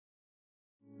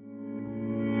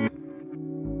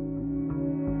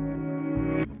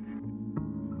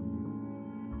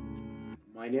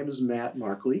My name is Matt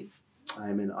Markley.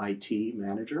 I'm an IT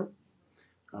manager.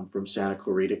 I'm from Santa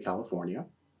Clarita, California.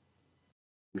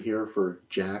 I'm here for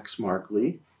Jax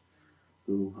Markley,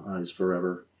 who is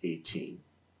forever 18.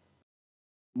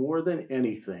 More than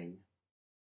anything,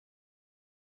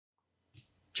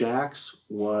 Jax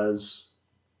was,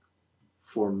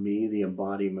 for me, the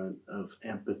embodiment of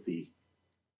empathy.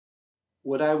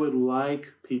 What I would like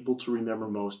people to remember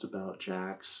most about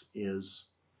Jax is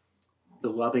the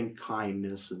loving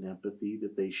kindness and empathy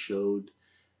that they showed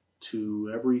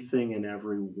to everything and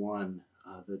everyone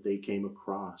that they came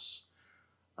across.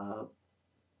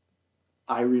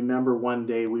 I remember one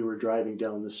day we were driving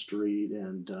down the street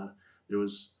and there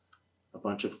was a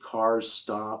bunch of cars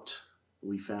stopped.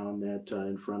 We found that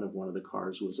in front of one of the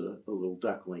cars was a little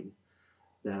duckling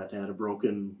that had a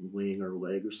broken wing or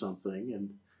leg or something. And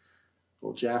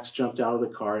well, Jax jumped out of the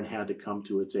car and had to come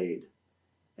to its aid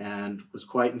and was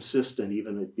quite insistent,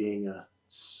 even it being a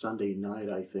Sunday night,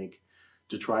 I think,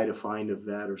 to try to find a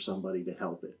vet or somebody to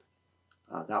help it.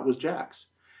 That was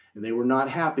Jax. And they were not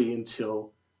happy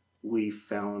until we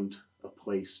found a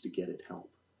place to get it help.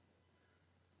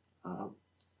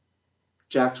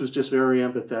 Jax was just very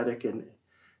empathetic and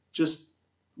just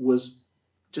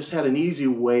had an easy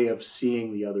way of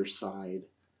seeing the other side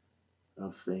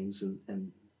of things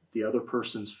and the other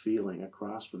person's feeling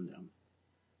across from them.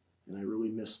 And I really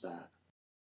miss that.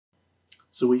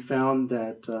 So we found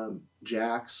that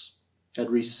Jax had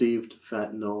received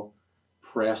fentanyl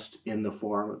pressed in the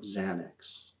form of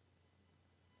Xanax.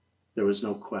 There was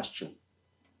no question.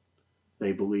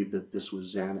 They believed that this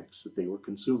was Xanax that they were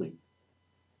consuming.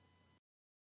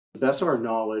 To the best of our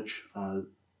knowledge,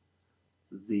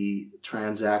 the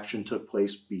transaction took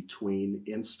place between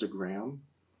Instagram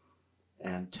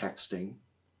and texting,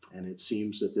 and it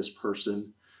seems that this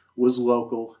person was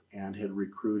local and had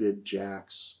recruited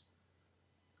Jax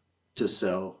to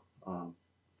sell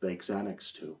fake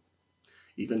Xanax to,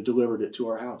 even delivered it to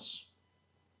our house.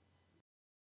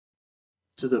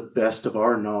 To the best of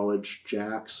our knowledge,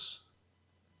 Jax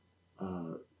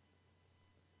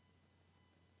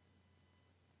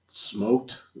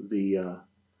smoked the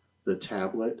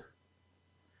tablet,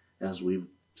 as we've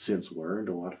since learned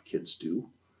a lot of kids do.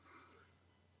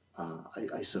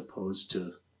 I suppose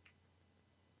to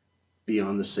be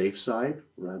on the safe side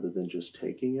rather than just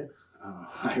taking it,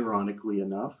 ironically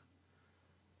enough.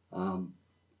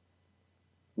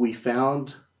 We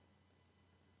found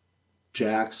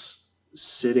Jax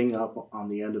sitting up on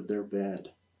the end of their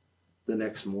bed the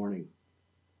next morning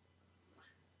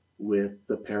with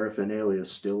the paraphernalia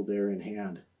still there in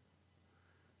hand,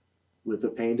 with a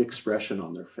pained expression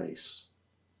on their face.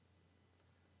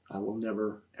 I will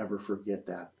never, ever forget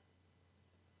that.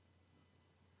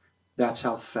 That's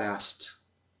how fast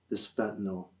this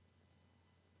fentanyl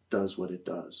does what it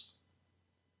does.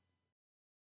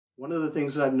 One of the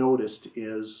things that I've noticed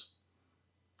is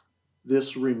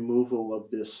this removal of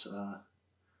this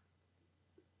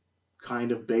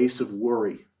kind of base of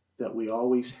worry that we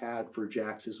always had for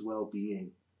Jax's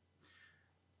well-being,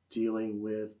 dealing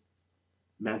with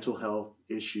mental health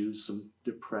issues, some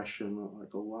depression,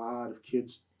 like a lot of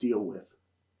kids deal with,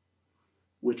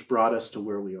 which brought us to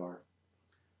where we are.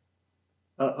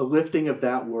 A lifting of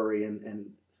that worry and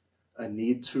a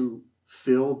need to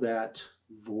fill that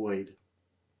void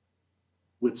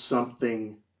with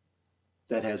something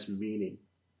that has meaning,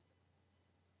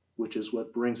 which is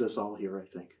what brings us all here, I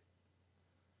think.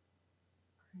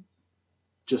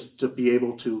 Just to be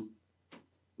able to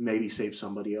maybe save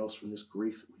somebody else from this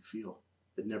grief that we feel.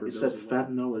 It never goes away. It's that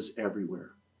fentanyl is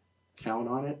everywhere. Count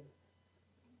on it.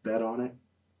 Bet on it.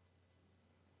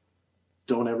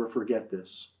 Don't ever forget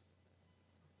this.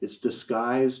 It's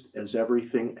disguised as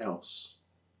everything else.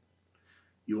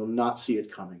 You will not see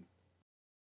it coming.